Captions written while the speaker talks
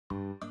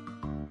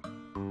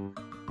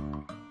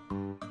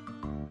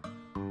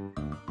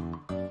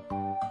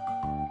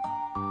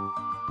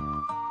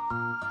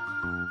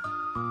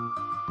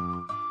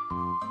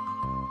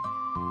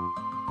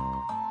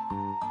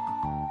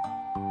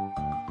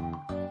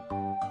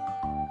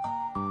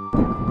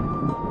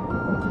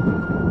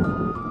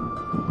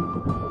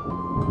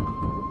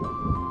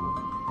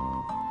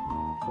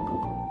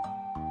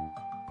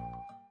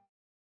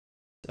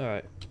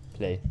Alright,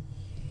 play.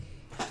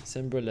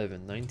 December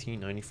 11,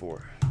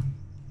 1994.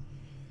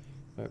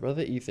 My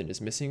brother Ethan is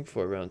missing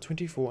for around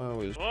 24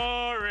 hours.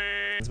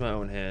 Boring! It's my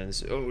own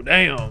hands. Oh,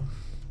 damn!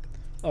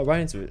 Oh,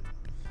 right into it.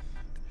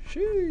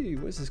 Shee,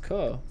 where's his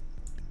car?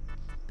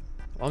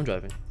 Oh, I'm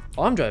driving.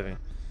 Oh, I'm driving!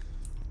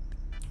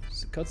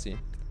 It's a cutscene.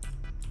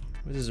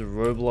 This is a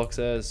Roblox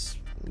ass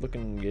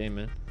looking game,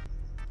 man.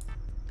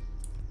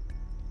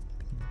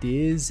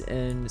 Diz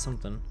and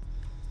something.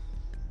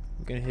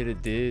 I'm gonna hit a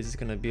Diz. It's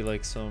gonna be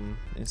like some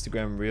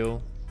Instagram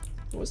reel.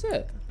 What's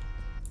that?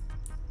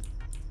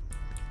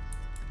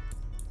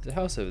 There's a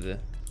house over there.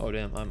 Oh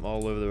damn, I'm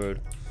all over the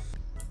road.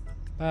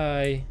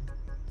 Hi.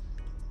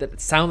 That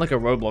sounded like a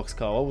Roblox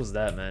car. What was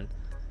that, man?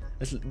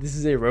 This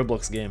is a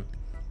Roblox game.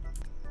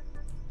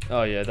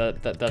 Oh yeah,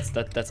 that's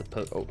a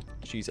oh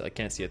jeez, I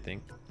can't see a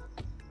thing.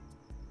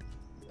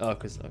 Oh,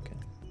 cause okay.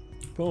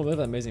 Boom, look at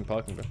that amazing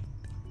parking, bro.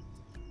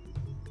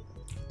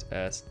 It's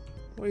ass.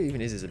 What even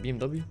is this? A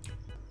BMW?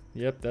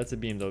 Yep, that's a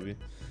BMW.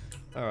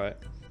 Alright.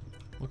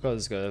 What car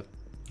does this guy have?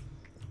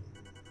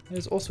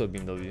 There's also a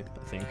BMW,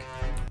 I think.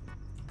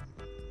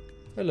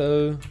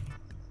 Hello.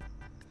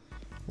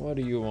 What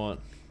do you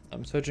want?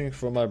 I'm searching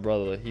for my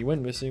brother. He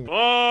went missing.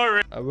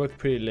 Boring. I worked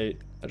pretty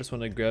late. I just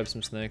want to grab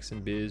some snacks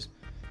and beers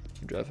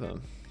and drive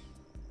home.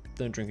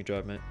 Don't drink and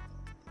drive, mate.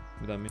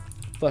 Without me.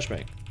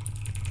 Flashbang.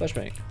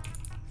 Flashbang.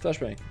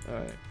 Flashbang.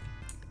 Alright.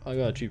 I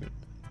got an achievement.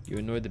 You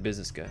annoyed the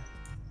business guy.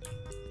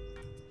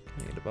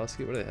 Can I get a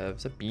basket? What do they have?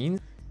 Is that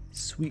beans?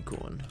 Sweet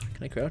corn.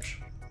 Can I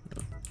crouch?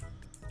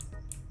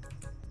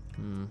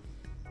 No.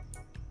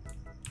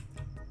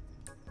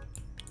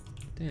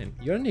 Damn,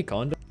 you got any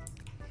condo?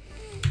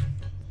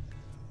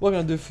 What can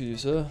I do for you,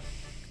 sir?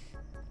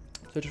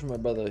 Searching for my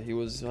brother. He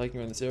was hiking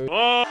around this area.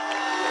 Oh!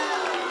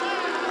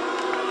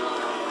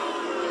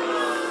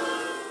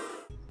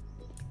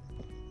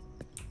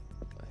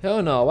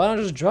 Hell no, why not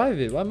just drive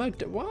it? Why am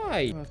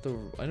why?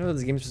 I know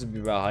this game's supposed to be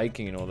about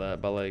hiking and all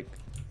that, but like,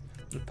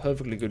 it's a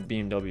perfectly good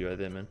BMW right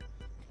there, man.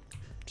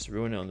 Just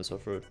ruin it on this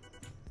off-road.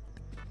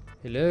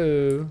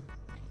 Hello?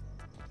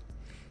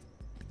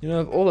 You know,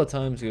 of all the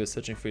times you were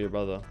searching for your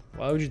brother,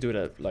 why would you do it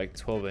at like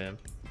 12 AM?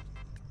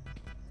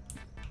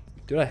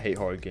 Dude, I hate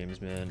horror games,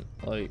 man.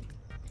 Like,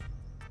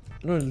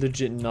 I know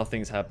legit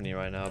nothing's happening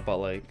right now, but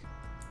like,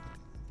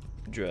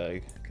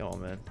 drag. Come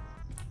on, man.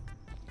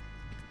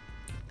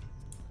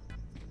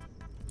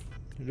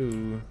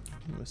 Hello.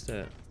 What's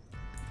that?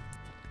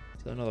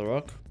 Is that another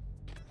rock?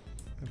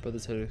 My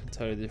brother's head is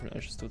entirely different. I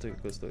should still take a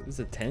close look. This is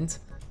a tent?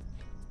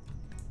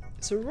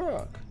 It's a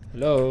rock.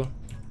 Hello?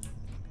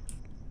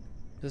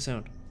 What's the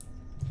sound?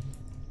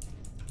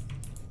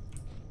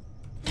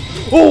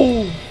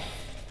 Oh!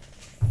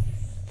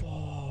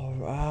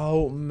 Far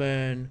out,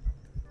 man.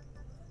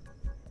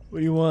 What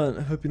do you want?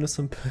 I hope you're not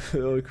some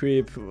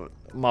creep.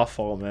 My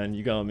fault, man.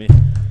 You got me.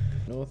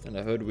 North, and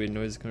I heard weird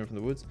noises coming from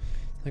the woods.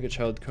 Like a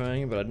child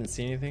crying, but I didn't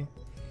see anything.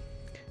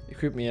 It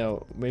creeped me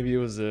out. Maybe it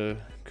was a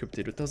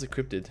cryptid. What the hell's a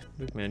cryptid?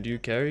 Look, man, do you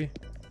carry?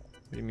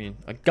 What do you mean?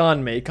 A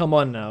gun, mate. Come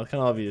on now.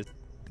 Kind of obvious.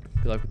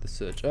 Good luck with the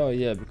search. Oh,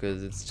 yeah,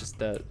 because it's just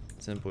that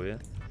simple, yeah?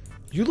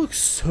 You look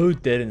so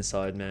dead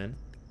inside, man.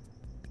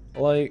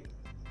 Like...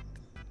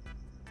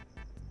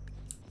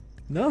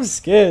 Now I'm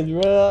scared,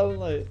 bro. I'm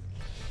like...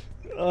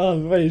 Oh,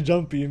 I'm very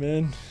jumpy,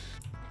 man.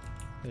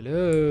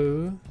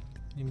 Hello?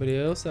 Anybody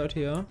else out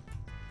here?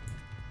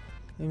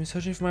 I'm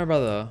searching for my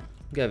brother,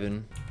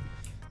 Gavin.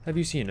 Have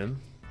you seen him?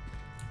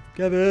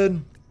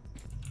 Gavin!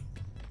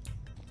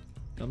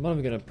 I'm not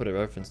even gonna put a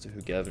reference to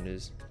who Gavin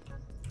is.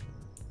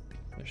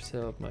 I should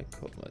set up my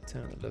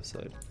tent on the left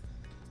side.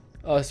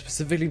 Oh,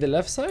 specifically the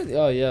left side?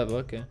 Oh yeah, but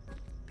okay.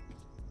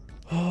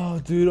 Oh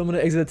dude, I'm gonna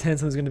exit the tent,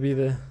 someone's gonna be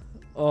there.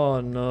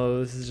 Oh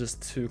no, this is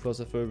just too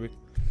claustrophobic.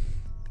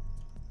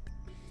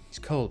 He's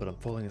cold, but I'm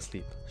falling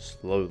asleep.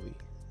 Slowly.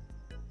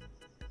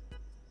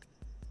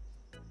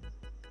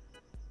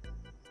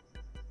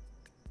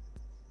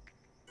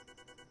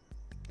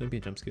 Don't be a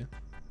jump scare.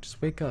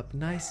 Just wake up,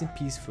 nice and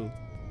peaceful.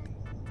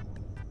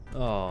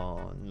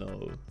 Oh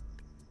no.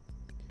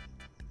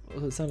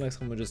 Also, it sounds like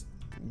someone just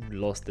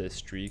lost their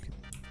streak.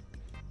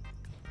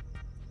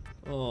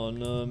 Oh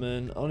no,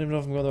 man. I don't even know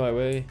if I'm going the right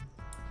way.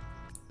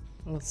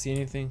 I don't see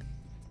anything.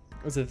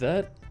 Was it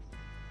that?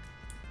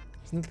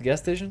 Isn't it the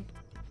gas station?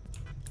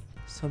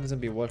 Something's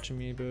gonna be watching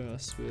me, bro, I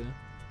swear.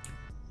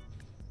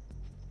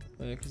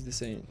 Because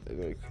this ain't a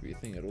very creepy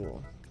thing at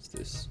all. What's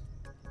this?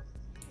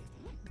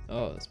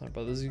 Oh, that's my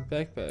brother's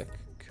backpack.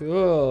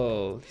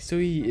 Cool. So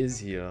he is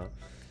here.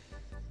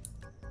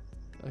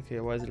 Okay,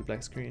 why is it a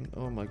black screen?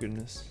 Oh my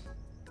goodness.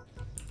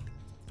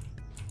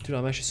 Dude,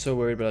 I'm actually so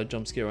worried about a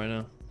jump scare right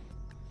now.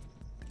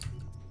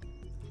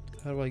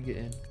 How do I get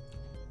in?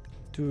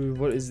 Dude,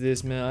 what is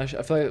this, man? I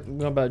feel like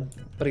I'm about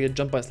to get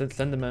jumped by a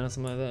Slender Man or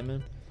something like that,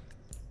 man.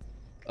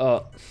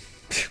 I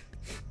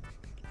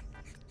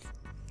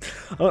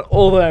went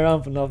all the way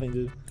around for nothing,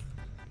 dude.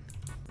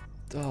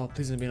 Oh,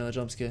 please don't be another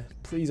jump scare.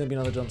 Please don't be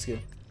another jump scare.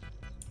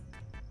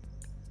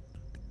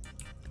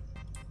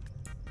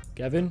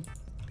 Gavin?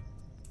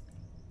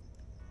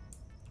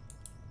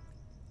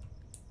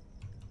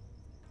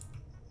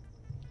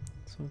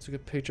 Someone took a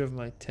picture of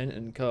my tent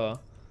and car.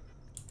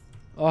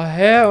 Oh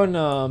hell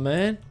no,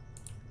 man.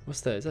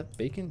 What's that? Is that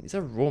bacon? Is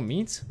that raw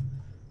meat?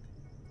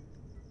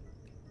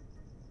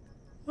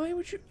 Why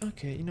would you?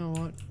 Okay, you know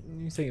what?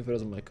 He's taking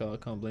photos of my car. I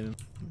can't blame him.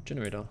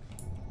 Generator.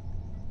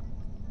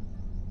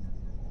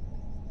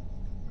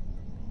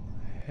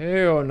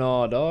 Hell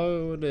no,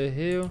 dog. What the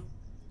hell?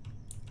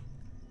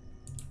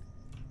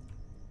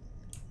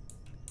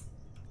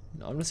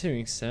 No, I'm just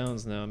hearing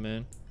sounds now,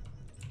 man.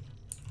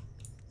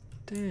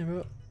 Damn,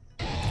 bro.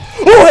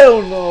 Oh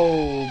hell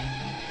no!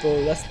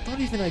 Bro, that's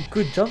not even a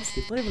good jump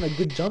scare. It's not even a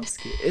good jump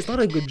scare. It's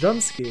not a good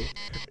jump scare.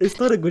 It's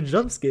not a good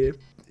jump scare.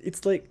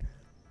 It's like...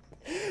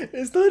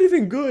 It's not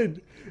even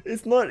good.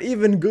 It's not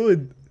even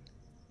good.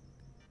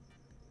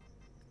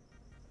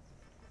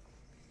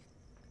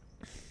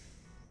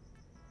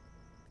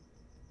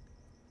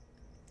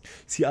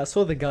 See, I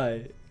saw the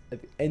guy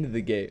at the end of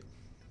the gate.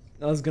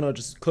 I was gonna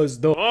just close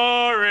the door.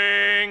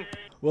 Boring!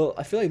 Well,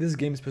 I feel like this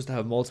game is supposed to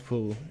have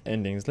multiple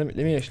endings. Let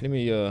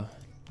me a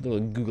little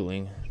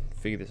Googling,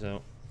 figure this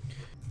out.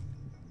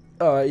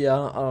 Alright, yeah,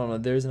 I don't know.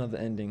 There's another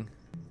ending.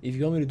 If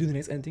you want me to do the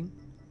next ending,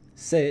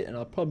 say it and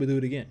I'll probably do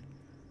it again.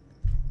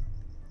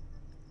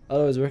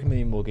 Otherwise,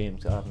 recommending more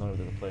games. I have no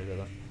idea to play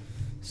together.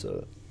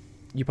 So,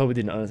 you probably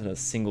didn't understand a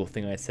single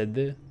thing I said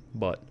there,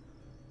 but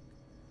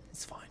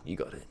it's fine. You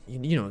got it.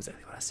 You know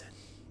exactly what I said.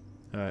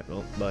 Alright,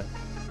 well, bye.